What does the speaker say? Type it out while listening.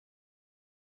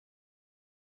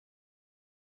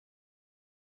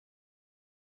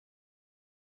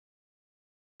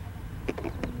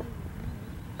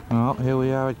Well, here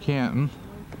we are at Canton.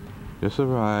 Just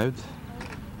arrived.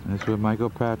 And this is where Michael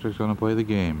Patrick's going to play the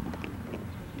game.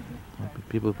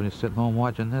 People have been sitting home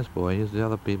watching this, boy. Here's the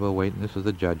other people waiting. This is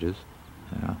the judges.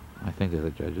 Yeah, I think they're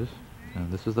the judges.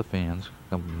 And this is the fans,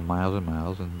 coming miles and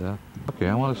miles. And okay,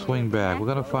 I want to swing back. We're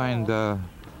going to find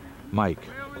Mike.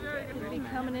 He'll be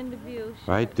coming into view.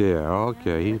 Right there.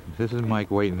 Okay, this is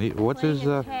Mike waiting. What's his?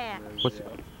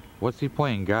 What's he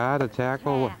playing? Guard, attack,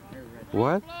 or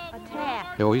what?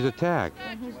 Attack. Oh, he's attack.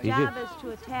 And his job is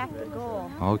to attack the goal.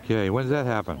 Okay, when does that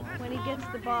happen? When he gets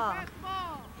the ball.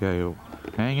 Okay,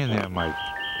 hang in there, Mike.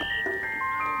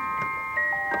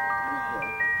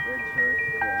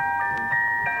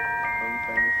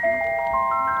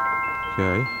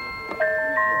 Okay.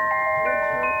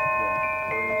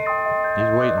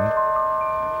 He's waiting.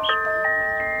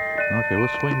 Okay,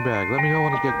 we'll swing back. Let me know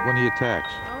when he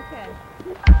attacks. Okay.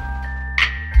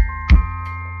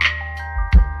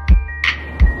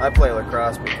 I play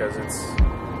lacrosse because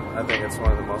I think it's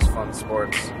one of the most fun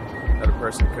sports that a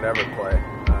person could ever play.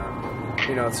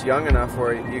 You know, it's young enough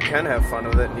where you can have fun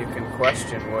with it and you can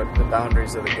question what the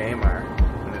boundaries of the game are.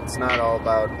 And it's not all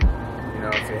about, you know,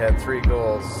 if you had 3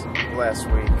 goals last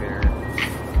week or,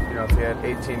 you know, if you had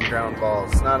 18 ground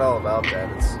balls. It's not all about that.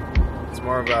 It's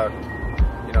more about,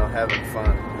 you know, having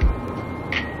fun.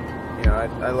 You know,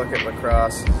 I look at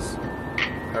lacrosse as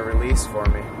a release for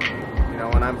me. You know,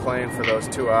 when I'm playing for those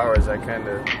 2 hours, I kind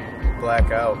of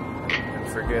black out and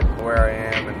forget where I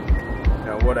am and, you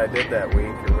know, what I did that week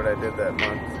or what I did that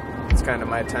month. It's kind of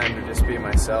my time to just be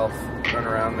myself, run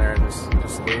around there and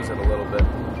just lose it a little bit.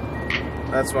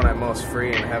 That's when I'm most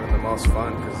free and having the most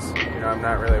fun because, you know, I'm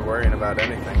not really worrying about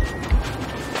anything.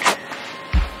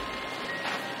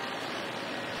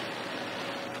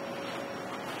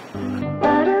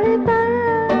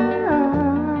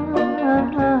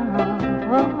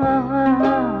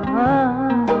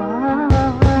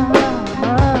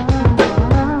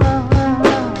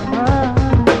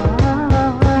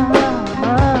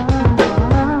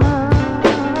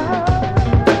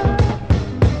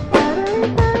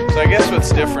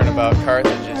 What's different about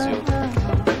Carthage is you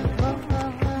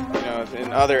know,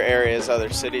 in other areas, other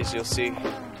cities, you'll see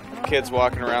kids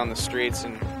walking around the streets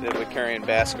and they'll be carrying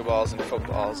basketballs and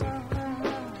footballs, and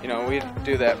you know, we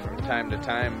do that from time to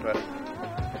time, but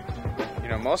you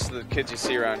know, most of the kids you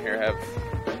see around here have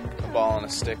a ball and a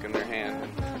stick in their hand,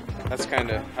 and that's kind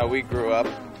of how we grew up.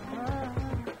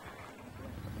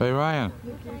 Hey Ryan,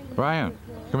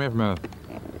 come here for a minute.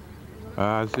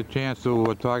 It's a chance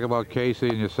to talk about Casey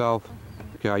and yourself.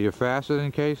 Okay, are you faster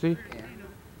than Casey? Yeah.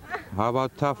 How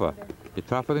about tougher? You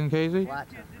tougher than Casey? A lot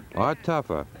tougher. A lot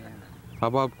tougher. Yeah. How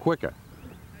about quicker?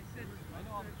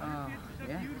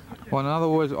 Yeah. Well, in other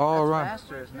words, all around.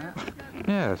 Faster, isn't it?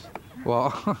 Yes.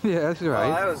 Well, yeah, that's right.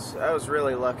 Well, I was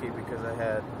really lucky because I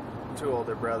had 2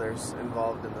 older brothers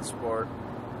involved in the sport.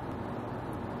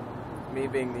 Me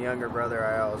being the younger brother,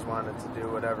 I always wanted to do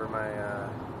whatever my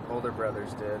older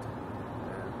brothers did.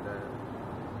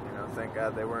 Thank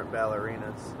God they weren't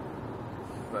ballerinas.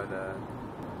 But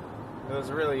it was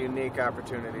a really unique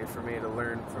opportunity for me to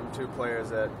learn from 2 players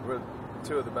that were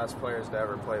 2 of the best players to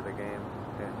ever play the game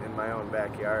in my own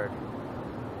backyard.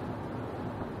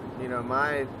 You know,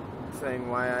 my thing,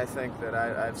 why I think that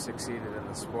I've succeeded in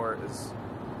the sport is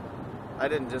I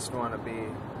didn't just want to be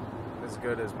as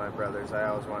good as my brothers. I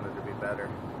always wanted to be better.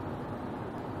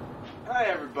 Hi,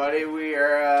 everybody. We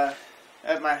are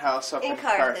at my house up in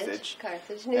Carthage,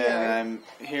 New York. and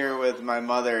I'm here with my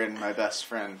mother and my best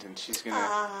friend, and she's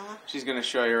gonna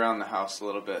show you around the house a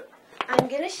little bit. I'm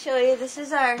gonna show you. This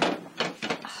is our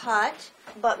hut,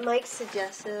 but Mike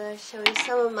suggested I show you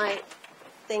some of my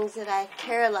things that I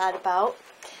care a lot about.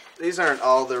 These aren't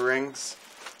all the rings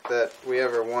that we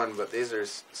ever won, but these are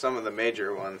some of the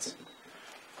major ones.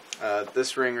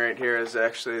 This ring right here is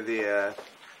actually the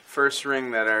first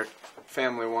ring that our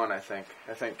family won, I think.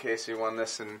 I think Casey won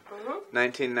this in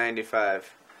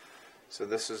 1995. So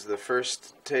this is the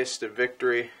first taste of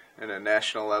victory at a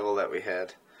national level that we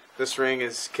had. This ring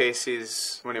is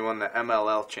Casey's when he won the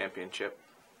MLL championship.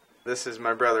 This is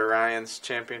my brother Ryan's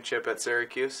championship at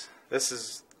Syracuse. This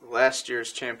is last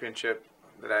year's championship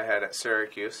that I had at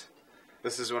Syracuse.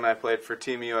 This is when I played for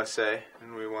Team USA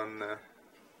and we won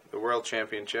the World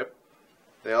Championship.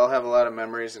 They all have a lot of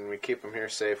memories and we keep them here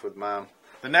safe with Mom.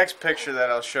 The next picture that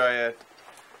I'll show you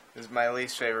is my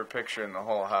least favorite picture in the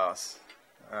whole house.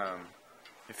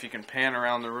 If you can pan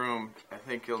around the room, I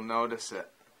think you'll notice it.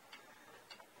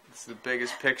 It's the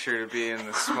biggest picture to be in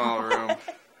this small room.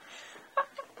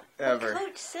 ever.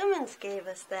 Coach Simmons gave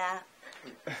us that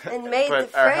and made the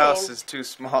But frame. our house is too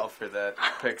small for that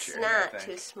picture. It's not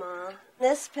too small.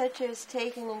 This picture is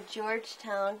taken in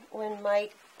Georgetown when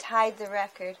Mike tied the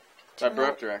record. I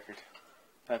broke the record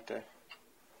that day.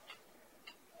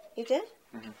 You did?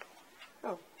 Mm-hmm.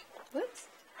 Oh, whoops.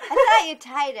 I thought you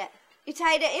tied it. You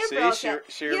tied it and broke it.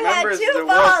 She You remembers had two the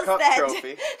balls World Cup that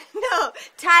trophy. No,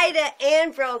 tied it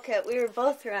and broke it. We were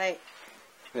both right.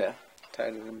 Yeah,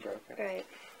 tied it and broke it. Right.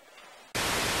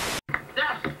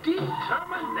 That's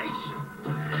determination.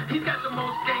 He's got the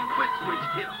most game quick switch,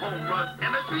 hit home runs,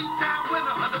 and a three-time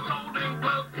winner of the Golden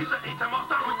Glove. He's an eight-time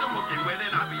All-Star with the most game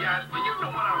winning RBIs. But you know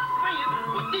what I'm saying?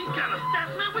 With these kind of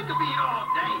stats, man, we could be here all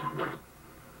day.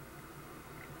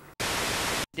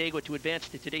 Dago to advance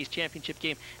to today's championship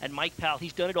game, and Mike Powell,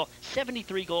 he's done it all.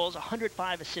 73 goals,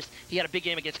 105 assists. He had a big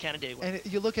game against Canandaigua. And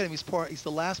you look at him, he's the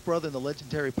last brother in the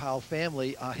legendary Powell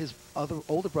family. His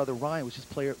older brother Ryan was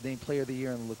just named Player of the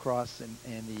Year in lacrosse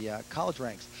and the college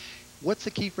ranks. What's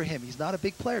the key for him? He's not a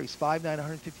big player. He's 5'9",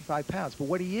 155 pounds. But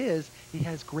what he has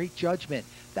great judgment.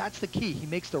 That's the key. He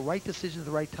makes the right decision at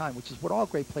the right time, which is what all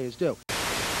great players do.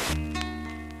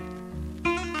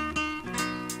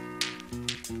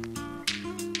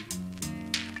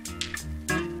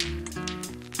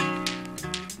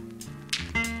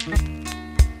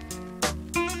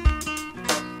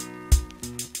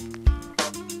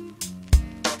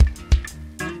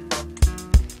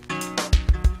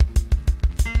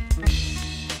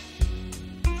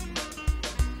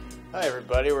 Hi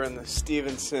everybody, we're in the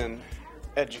Stevenson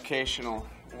educational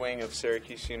wing of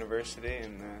Syracuse University,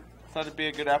 and I thought it'd be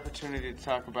a good opportunity to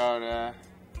talk about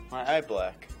my eye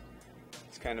black.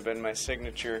 It's kind of been my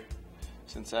signature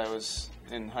since I was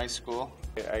in high school.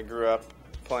 I grew up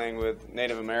playing with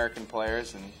Native American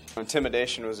players, and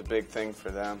intimidation was a big thing for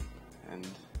them, and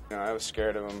I was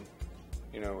scared of them,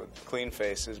 with clean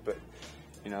faces, but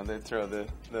they'd throw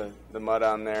the mud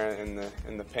on there in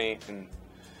the paint, and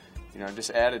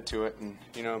just added to it. And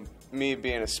me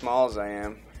being as small as I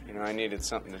am, I needed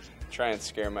something to try and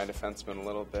scare my defenseman a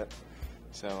little bit.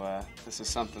 So this is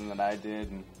something that I did,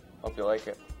 and hope you like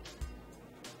it.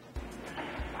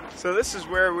 So this is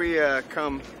where we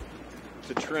come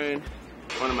to train.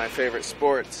 One of my favorite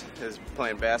sports is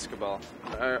playing basketball.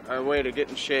 Our way to get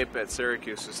in shape at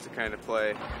Syracuse is to kind of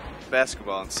play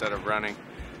basketball instead of running.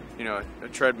 A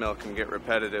treadmill can get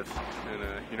repetitive, and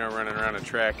running around a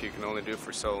track you can only do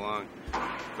for so long.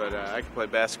 But I can play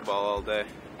basketball all day.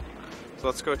 So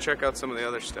let's go check out some of the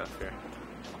other stuff here.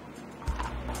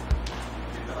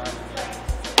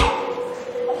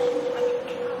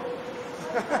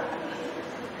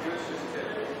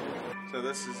 So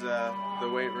this is the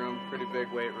weight room, pretty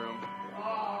big weight room.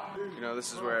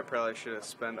 This is where I probably should have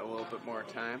spent a little bit more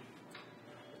time.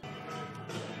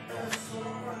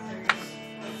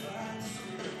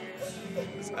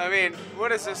 I mean,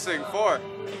 what is this thing for?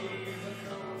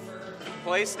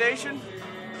 PlayStation?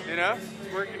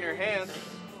 Working your hands.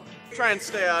 Try and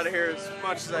stay out of here as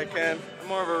much as I can. I'm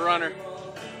more of a runner.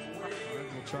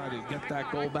 We'll try to get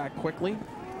that goal back quickly.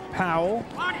 Powell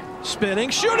spinning,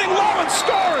 shooting low and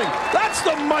scoring. That's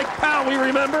the Mike Powell we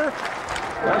remember.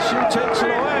 SU takes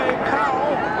it away.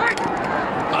 Powell.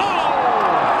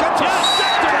 Oh! Gets a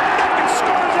second and fucking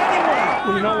scores anyway.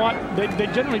 Well, you know what? They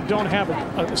generally don't have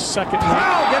a second.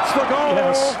 Powell gets the goal.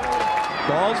 Yes.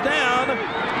 Ball's down.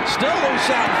 Still loose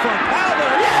out in front. Powell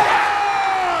there.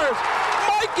 Yes!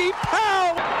 Mikey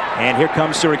Powell. And here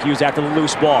comes Syracuse after the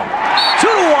loose ball.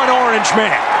 2-1 Orange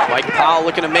Man. Mike Powell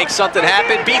looking to make something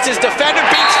happen. Beats his defender,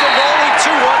 beats the goalie.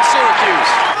 2-1 Syracuse.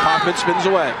 Coppin spins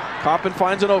away. Coppin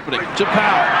finds an opening. To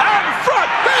Powell. Out in front.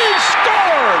 He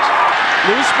scores.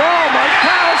 Loose ball. Mike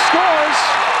Powell scores.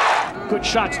 Good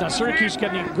shots. Now Syracuse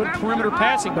getting good perimeter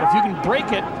passing, but if you can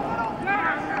break it,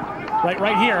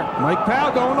 right here. Mike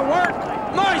Powell going to work.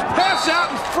 Nice pass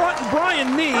out in front, and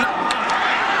Brine knee.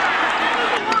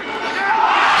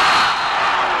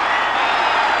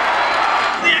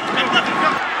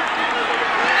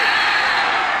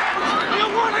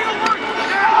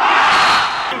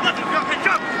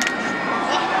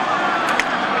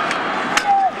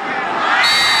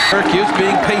 Syracuse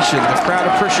being patient. The crowd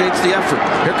appreciates the effort.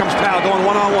 Here comes Powell going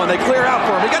one-on-one. They clear out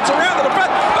for him. He gets around to the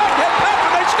front. Backhand pass,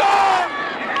 and they score!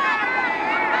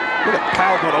 Look at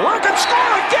Powell going to work and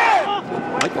score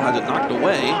again! Michael has it knocked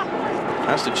away.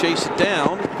 Has to chase it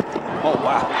down. Oh,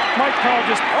 wow. Mike Powell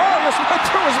just went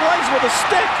through his legs with a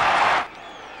stick.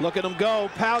 Look at him go.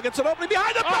 Powell gets it open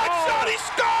behind the back shot. He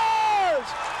scores!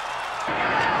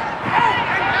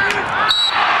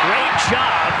 Great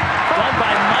job done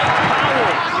by Mike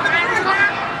Powell.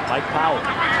 Mike Powell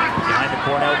behind the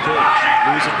Cornell cage,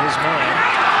 losing his man.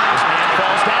 His man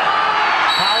falls down.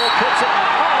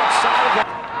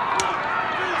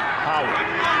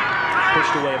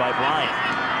 by Brine.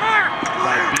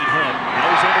 Brine beat him.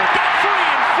 Goes over. Got free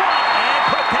in front. And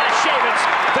put it past Shavens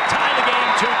to tie the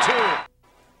game 2-2.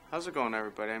 How's it going,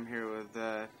 everybody? I'm here with,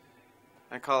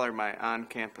 I call her my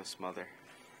on-campus mother.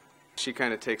 She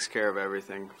kind of takes care of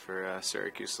everything for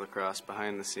Syracuse lacrosse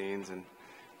behind the scenes, and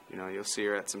you know, you'll see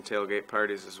her at some tailgate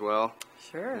parties as well.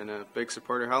 Sure. And a big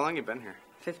supporter. How long you been here?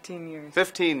 15 years.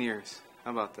 15 years.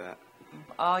 How about that?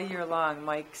 All year long,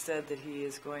 Mike said that he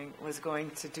was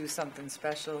going to do something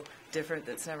special, different,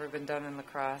 that's never been done in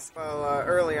lacrosse. Well,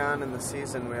 early on in the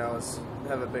season, we always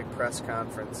have a big press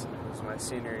conference. It was my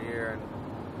senior year,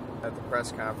 and at the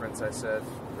press conference, I said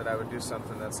that I would do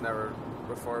something that's never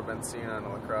before been seen on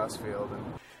a lacrosse field.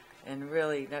 And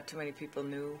really, not too many people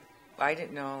knew. I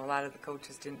didn't know. A lot of the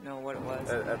coaches didn't know what it was.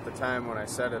 At the time when I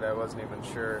said it, I wasn't even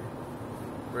sure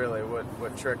really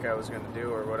what trick I was going to do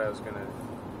or when I was going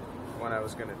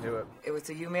to do it. It was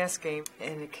a UMass game,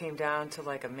 and it came down to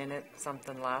like a minute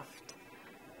something left,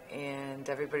 and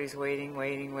everybody's waiting.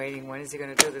 When is he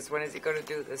going to do this? When is he going to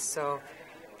do this? So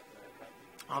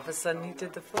all of a sudden he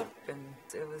did the flip, and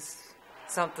it was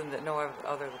something that no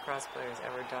other lacrosse player has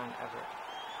ever done, ever.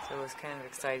 So it was kind of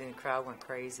exciting. The crowd went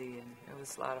crazy, and it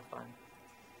was a lot of fun.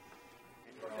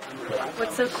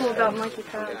 What's so cool about Mikey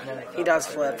Powell? He does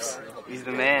flips. He's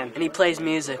the man. And he plays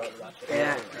music.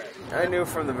 Yeah. I knew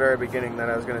from the very beginning that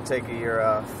I was going to take a year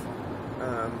off.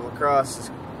 Lacrosse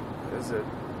is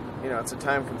it's a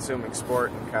time-consuming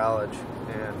sport in college,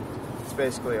 and it's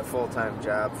basically a full-time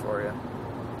job for you.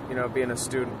 You know, being a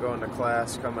student, going to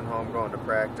class, coming home, going to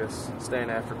practice, staying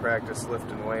after practice,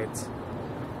 lifting weights,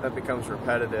 that becomes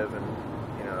repetitive, and,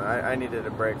 you know, I needed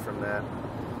a break from that.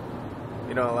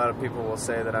 You know, a lot of people will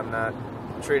say that I'm not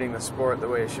treating the sport the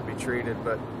way it should be treated,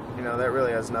 but, you know, that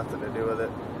really has nothing to do with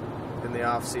it. In the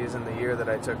off-season, the year that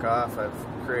I took off, I've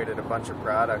created a bunch of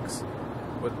products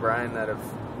with Brine that have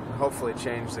hopefully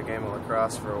changed the game of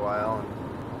lacrosse for a while,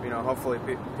 and, you know, hopefully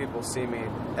people see me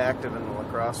active in the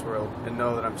lacrosse world and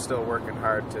know that I'm still working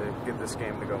hard to get this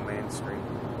game to go mainstream.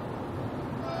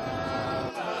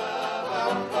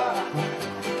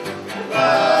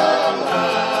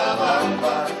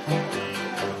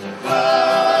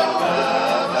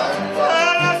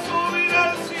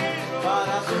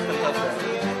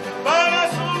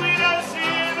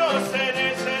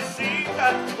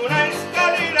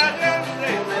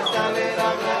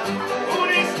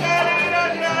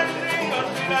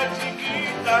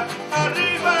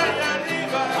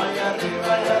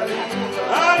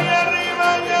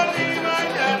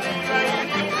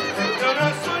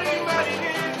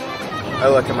 I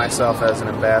look at myself as an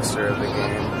ambassador of the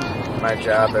game. My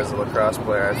job as a lacrosse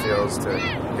player, I feel, is to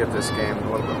get this game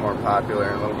a little bit more popular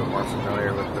and a little bit more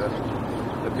familiar with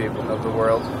the people of the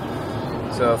world.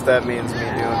 So if that means me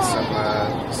doing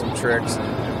some tricks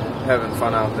and having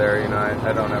fun out there, you know,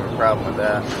 I don't have a problem with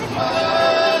that.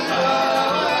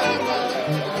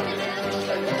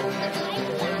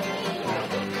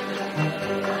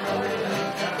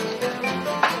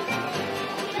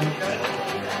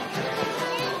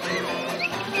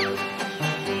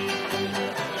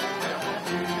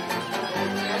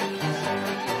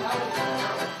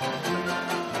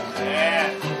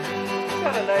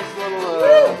 Nice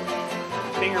little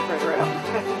fingerprint right on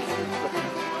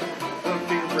little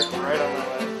fingerprint right on the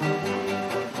left.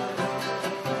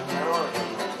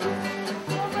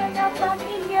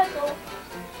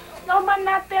 No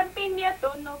manate pinieto,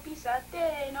 no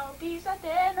pisate, no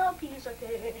pisate, no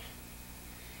pisate.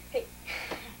 Hey,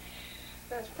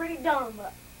 that's pretty dumb,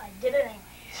 but I did it anyways.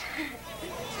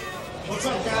 What's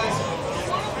up, guys?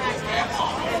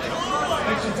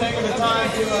 Thanks for taking the time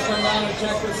to come down and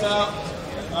check this out.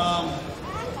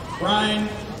 Brine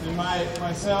and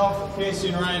myself, Casey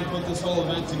and Ryan put this whole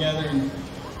event together, and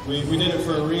we did it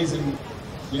for a reason.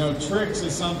 You know, tricks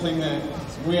is something that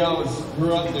we always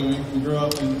grew up doing. We grew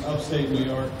up in upstate New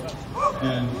York,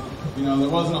 and, you know, there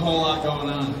wasn't a whole lot going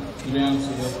on, to be honest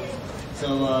with you.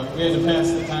 So we had to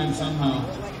pass the time somehow,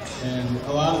 and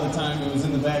a lot of the time it was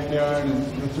in the backyard,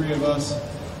 and the three of us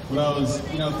would always,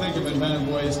 you know, think of inventive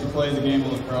ways to play the game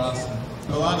of lacrosse.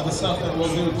 A lot of the stuff that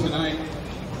we'll do tonight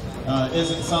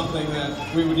isn't something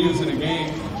that we would use in a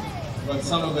game, but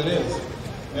some of it is.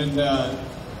 And,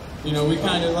 you know, we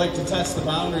kind of like to test the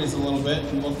boundaries a little bit,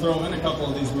 and we'll throw in a couple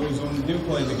of these moves when we do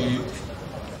play the game.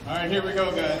 All right, here we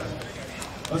go, guys.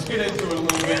 Let's get into it a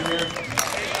little bit here.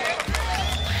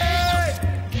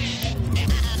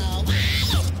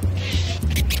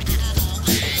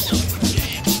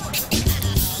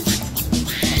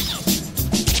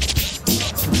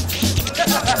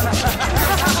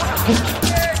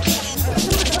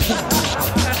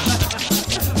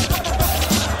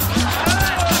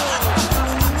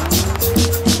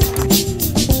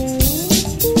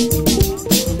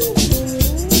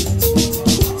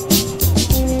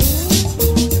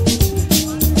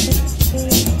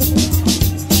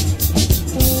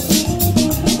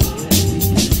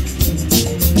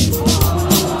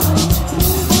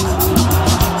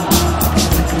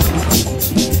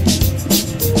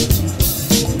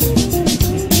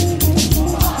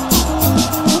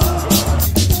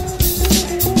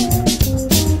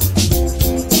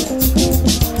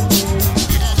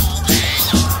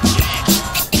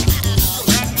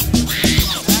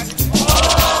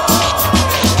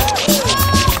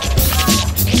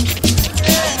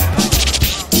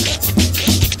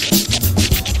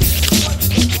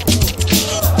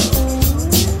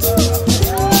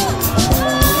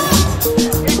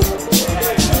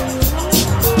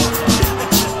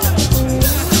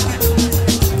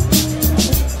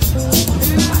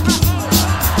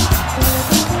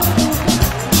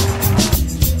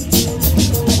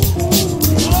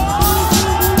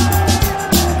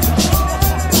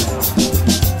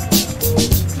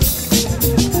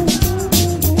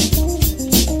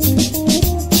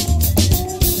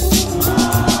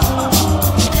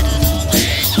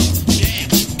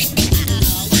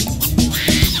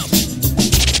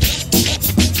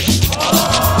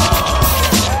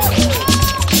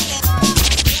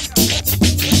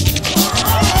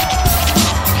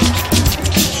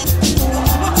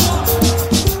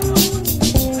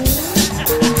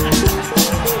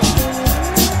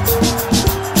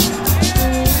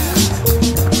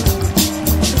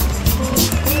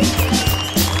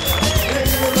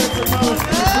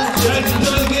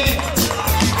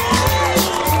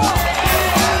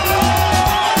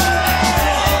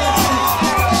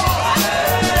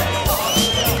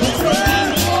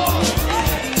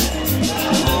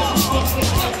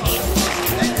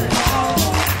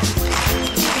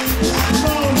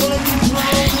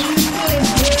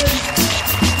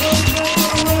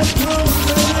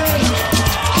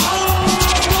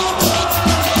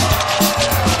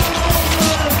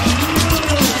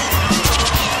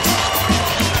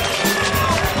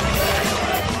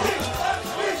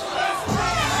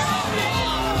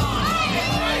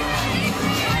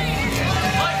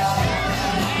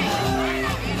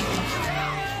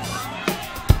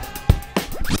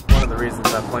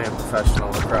 reasons I'm playing professional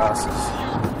lacrosse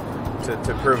is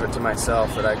to prove it to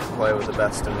myself that I can play with the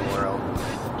best in the world.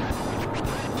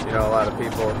 You know, a lot of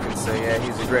people can say, yeah,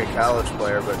 he's a great college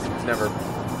player, but he's never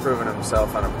proven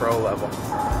himself on a pro level.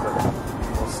 But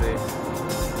we'll see.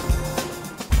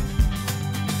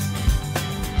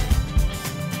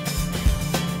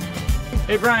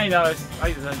 Hey Brine, I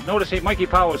noticed Mikey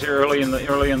Powell was here early in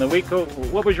the week.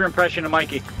 What was your impression of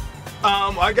Mikey?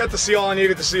 I got to see all I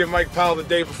needed to see of Mike Powell the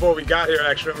day before we got here,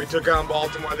 actually, when we took on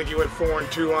Baltimore. I think he went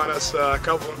 4-2 on us, a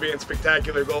couple of them being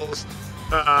spectacular goals.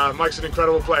 Mike's an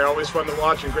incredible player, always fun to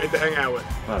watch and great to hang out with.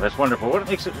 Well, that's wonderful. What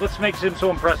makes him so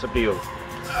impressive to you?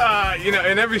 You know,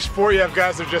 in every sport you have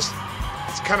guys that just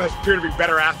kind of appear to be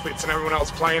better athletes than everyone else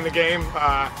playing the game. You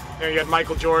know, you had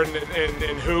Michael Jordan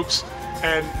in hoops,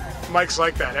 and Mike's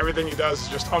like that. Everything he does is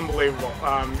just unbelievable.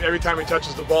 Every time he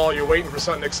touches the ball, you're waiting for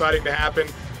something exciting to happen.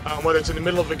 Whether it's in the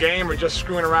middle of the game or just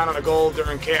screwing around on a goal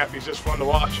during camp, he's just fun to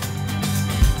watch.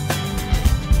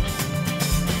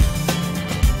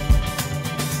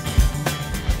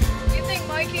 Do you think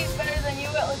Mikey's better than you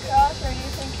at lacrosse, or do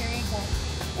you think you're equal?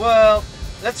 Well,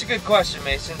 that's a good question,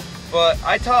 Mason. But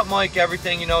I taught Mike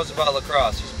everything he knows about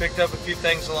lacrosse. He's picked up a few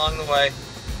things along the way.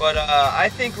 But I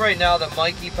think right now that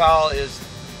Mikey Powell is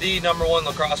the #1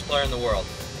 lacrosse player in the world,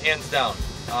 hands down.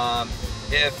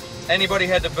 If anybody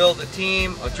had to build a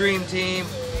team, a dream team,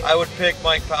 I would pick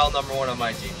Mike Powell #1 on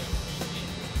my team.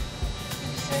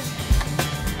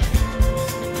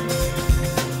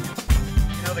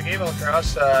 You know, the game of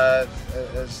lacrosse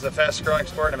is the fastest growing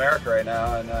sport in America right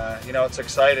now, and you know, it's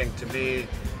exciting to be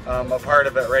a part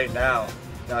of it right now.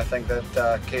 You know, I think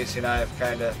that Casey and I have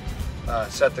kind of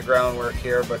set the groundwork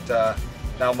here, but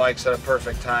now Mike's at a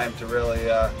perfect time to really,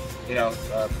 you know,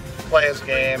 play his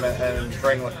game and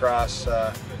bring lacrosse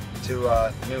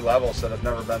to new levels that have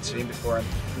never been seen before. And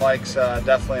Mike's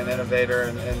definitely an innovator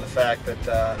in the fact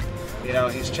that, you know,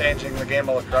 he's changing the game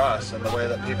of lacrosse and the way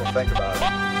that people think about it.